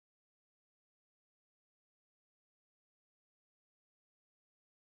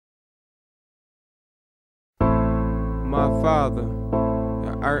my Father,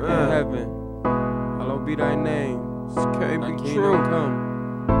 that art in heaven, hallowed be thy name. This can't be true.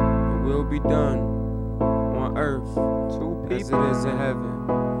 Come, it will be done on earth as it is in heaven.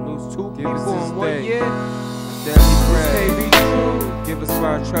 Lose two people in 1 year. Daily bread. Can't be true. Give us for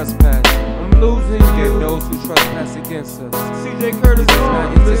our trespass. I'm losing you. Give those who trespass against us. CJ Curtis,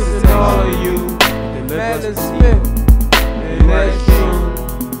 I'm listening to all of you. Madeline Smith, and that's true.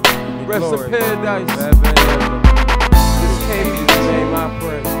 Rest in paradise. This can't be the name I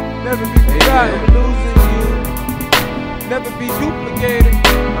pray. Never be forgotten. I'm losing you. Never be duplicated.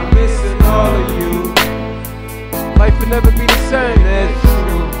 I'm missing all of you. Life will never be the same. That's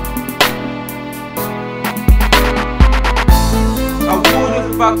true. I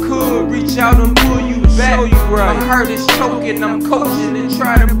would if I could reach out and pull you back. My heart is choking, I'm coaching and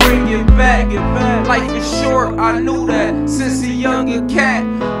try to bring it back. Life is short, I knew that since a younger cat.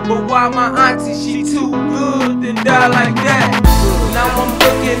 But why my auntie, she too good to die like that? Now I'm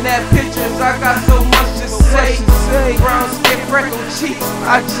looking at pictures, I got so much to say. Brown skin, freckled cheeks,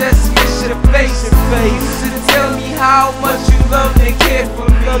 I just miss your face. You used to tell me how much you loved and cared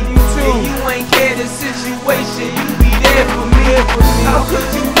for me. And you ain't cared the situation, you be there for me. How could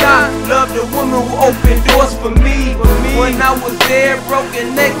you not love the woman who opened doors for me? When I was there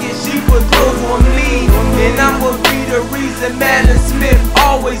broken naked, she put clothes on me. And I'ma be the reason Madeline Smith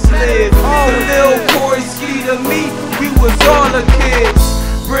always lived. The little Corey Ski to me, we was all the kids.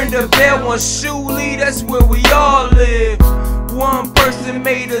 Brenda Bell on Shuley, that's where we all live. One person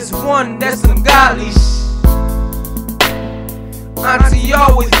made us one, that's some godly shit. Auntie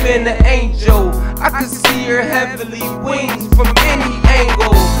always been an angel. I could see her heavenly wings from any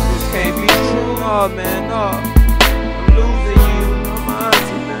angle. This can't be true. No, man, no. I'm losing you. I'm my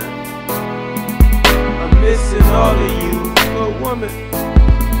auntie, man. I'm missing all of you. Good woman.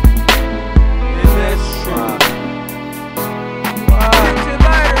 And that's true. Wow. Get your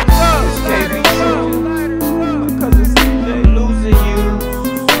lighters up. This can't be true. My cousin CJ losing you.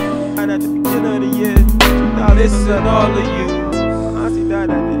 Right at the beginning of the year. I'm missing all of you. Auntie died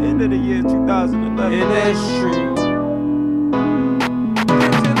at the end of the year 2011. And that's true.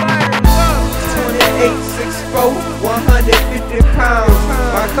 Get your lighters up. 28, 6'4", 150 pounds.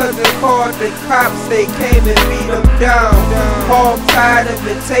 My cousin called the cops, they came and beat him down. Hog tied him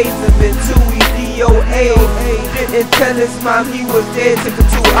and tased him in 2 EDOA. Didn't tell his mom he was dead, took a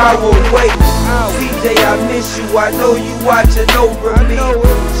 2-hour wait. CJ, I miss you, I know you watching over me.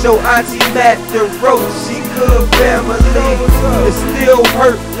 Show Auntie Matt the road, she good family. It still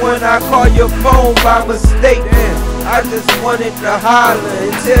hurt when I call your phone by mistake. I just wanted to holler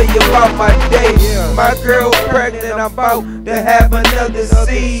and tell you about my day. My girl pregnant, I'm about to have another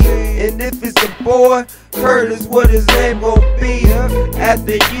seed. And if it's a boy, Curtis, what his name gon' be?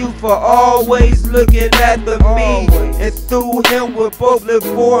 After you for always looking after me. And through him we'll both live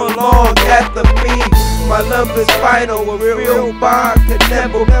for long after me. My love is final, a real bond can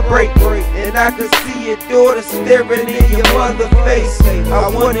never break. And I can see your daughter staring in your mother's face. I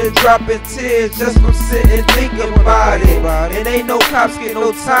wanna drop in tears just from sitting thinking about it. And ain't no cops get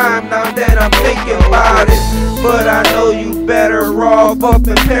no time now that I'm thinking about it. But I know you better off up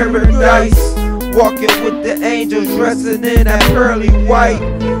in paradise, walking with the angels, dressing in that pearly white.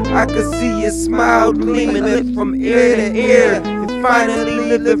 I could see your smile gleaming lit from ear to ear. And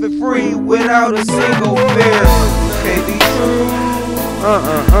finally living free without a single fear. Can't be true.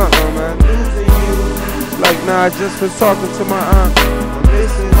 Man. Losing you. Like, nah, I just was talking to my aunt. I'm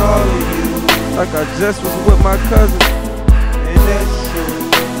missing all of you. Like I just was with my cousin. And that's true.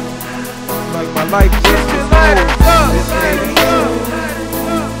 Like my life just was over. This can't be true.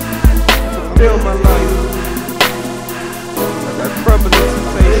 Feel my life. Like I crumbling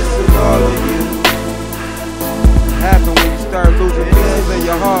sensation. All of you. Happen when you start losing pieces in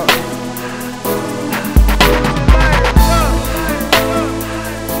your heart.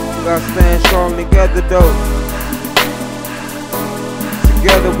 We gotta stand strong together though.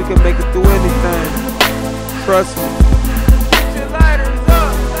 Together we can make it through anything. Trust me.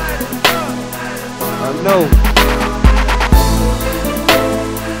 I know.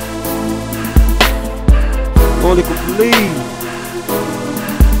 Only can believe.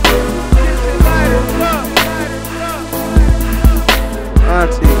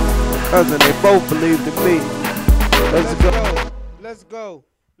 Auntie, my cousin, they both believed in me. Let's go. Let's go.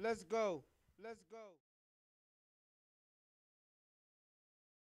 Let's go. Let's go.